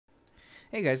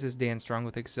Hey guys, this is Dan Strong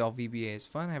with Excel VBA is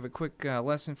Fun. I have a quick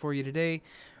lesson for you today.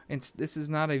 This is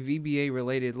not a VBA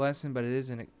related lesson, but it is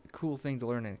a cool thing to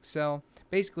learn in Excel.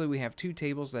 Basically, we have two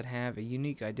tables that have a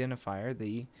unique identifier,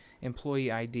 the employee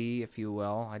ID, if you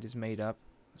will. I just made up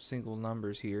single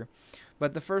numbers here.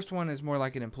 But the first one is more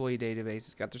like an employee database.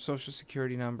 It's got their social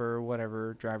security number,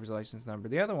 whatever, driver's license number.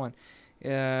 The other one,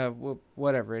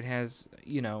 whatever, it has,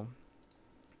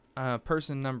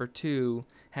 person number two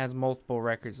has multiple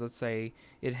records. Let's say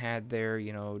it had their,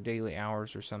 daily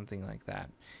hours or something like that.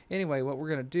 Anyway, what we're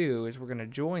going to do is we're going to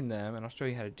join them, and I'll show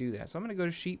you how to do that. So I'm going to go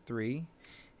to sheet 3,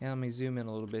 and let me zoom in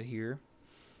a little bit here.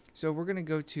 So we're going to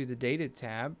go to the data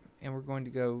tab, and we're going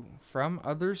to go from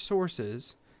other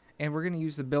sources, and we're going to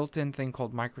use the built-in thing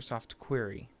called Microsoft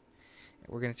Query.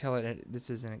 We're going to tell it this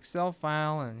is an Excel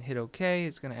file and hit OK.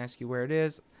 It's going to ask you where it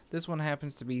is. This one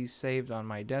happens to be saved on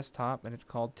my desktop, and it's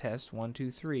called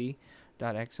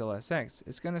test123.xlsx.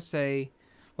 It's going to say,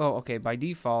 well, okay, by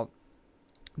default,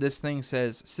 this thing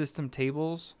says system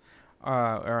tables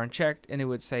are unchecked, and it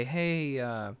would say, hey,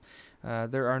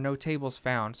 there are no tables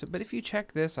found. So, but if you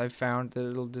check this, I've found that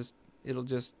it'll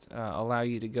just allow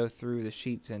you to go through the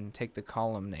sheets and take the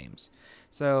column names.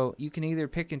 So you can either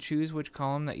pick and choose which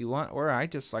column that you want, or I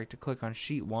just like to click on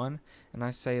sheet 1 and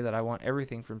I say that I want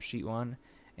everything from sheet 1,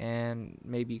 and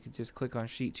maybe you could just click on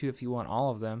sheet 2 if you want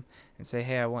all of them and say,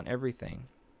 hey, I want everything,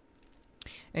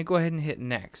 and go ahead and hit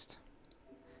next.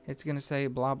 It's going to say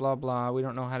blah blah blah, we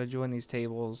don't know how to join these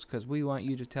tables because we want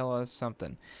you to tell us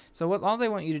something. So all they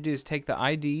want you to do is take the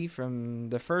ID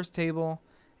from the first table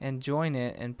and join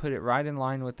it and put it right in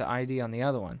line with the ID on the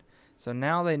other one. So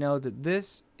now they know that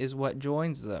this is what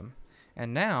joins them,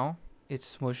 and now it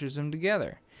smushes them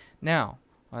together. Now,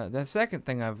 the second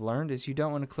thing I've learned is you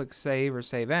don't want to click save or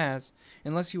save as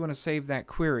unless you want to save that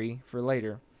query for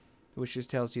later, which just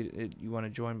tells you you want to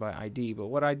join by ID. But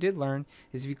what I did learn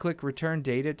is if you click return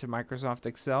data to Microsoft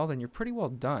Excel, then you're pretty well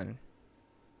done.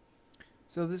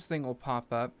 So this thing will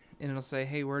pop up and it'll say,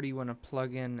 hey, where do you want to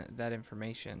plug in that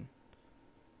information?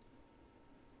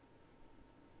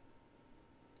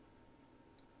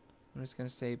 I'm just going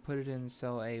to say put it in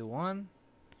cell A1,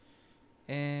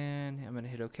 and I'm going to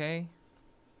hit OK.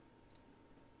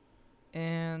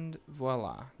 And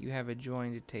voila, you have a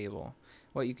joined table.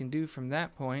 What you can do from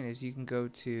that point is you can go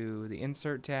to the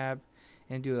Insert tab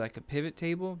and do like a pivot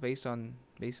table based on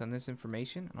this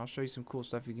information, and I'll show you some cool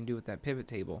stuff you can do with that pivot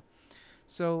table.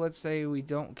 So let's say we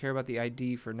don't care about the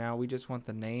ID for now, we just want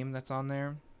the name that's on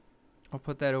there. I'll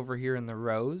put that over here in the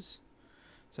rows.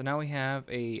 So now we have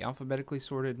a alphabetically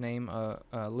sorted name, a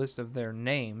list of their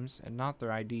names and not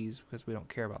their IDs because we don't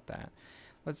care about that.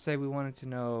 Let's say we wanted to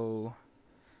know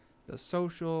the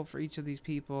social for each of these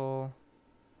people,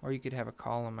 or you could have a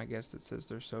column, I guess, that says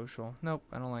their social. Nope,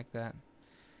 I don't like that.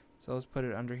 So let's put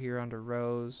it under here under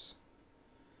rows,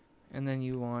 and then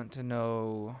you want to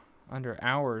know under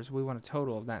hours, we want a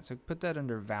total of that, so put that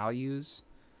under values,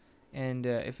 and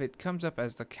if it comes up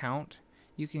as the count,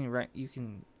 you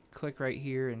can click right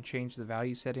here and change the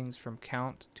value settings from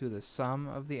count to the sum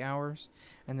of the hours,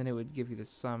 and then it would give you the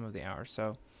sum of the hours.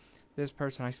 So this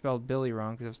person, I spelled Billy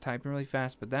wrong because I was typing really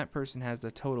fast, but that person has the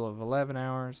total of 11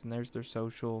 hours, and there's their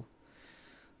social.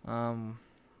 Let's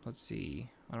see.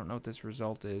 I don't know what this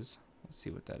result is. Let's see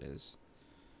what that is.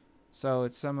 So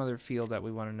it's some other field that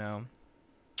we want to know.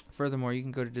 Furthermore, you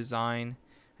can go to design,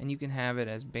 and you can have it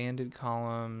as banded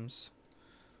columns,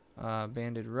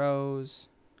 banded rows.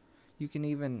 You can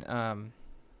even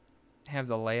have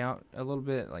the layout a little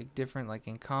bit like different, like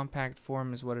in compact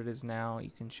form is what it is now.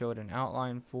 You can show it in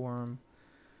outline form.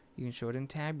 You can show it in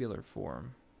tabular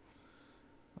form.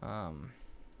 You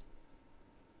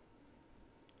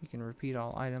can repeat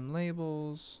all item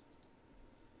labels.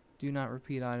 Do not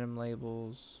repeat item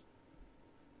labels.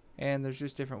 And there's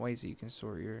just different ways that you can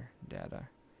sort your data.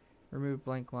 Remove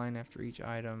blank line after each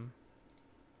item,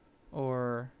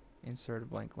 or insert a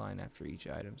blank line after each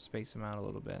item. Space them out a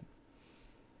little bit.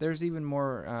 There's even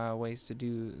more ways to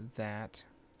do that.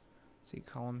 Let's see,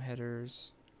 column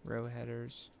headers, row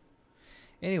headers.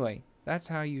 Anyway, that's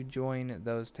how you join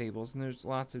those tables, and there's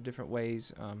lots of different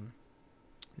ways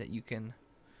that you can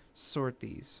sort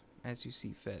these as you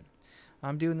see fit.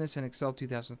 I'm doing this in Excel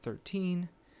 2013,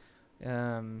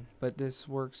 but this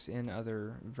works in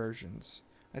other versions.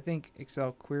 I think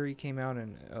Excel Query came out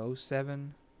in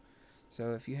 07,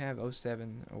 so if you have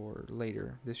 07 or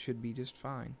later, this should be just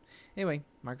fine. Anyway,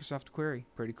 Microsoft Query,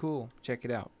 pretty cool. Check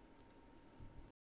it out.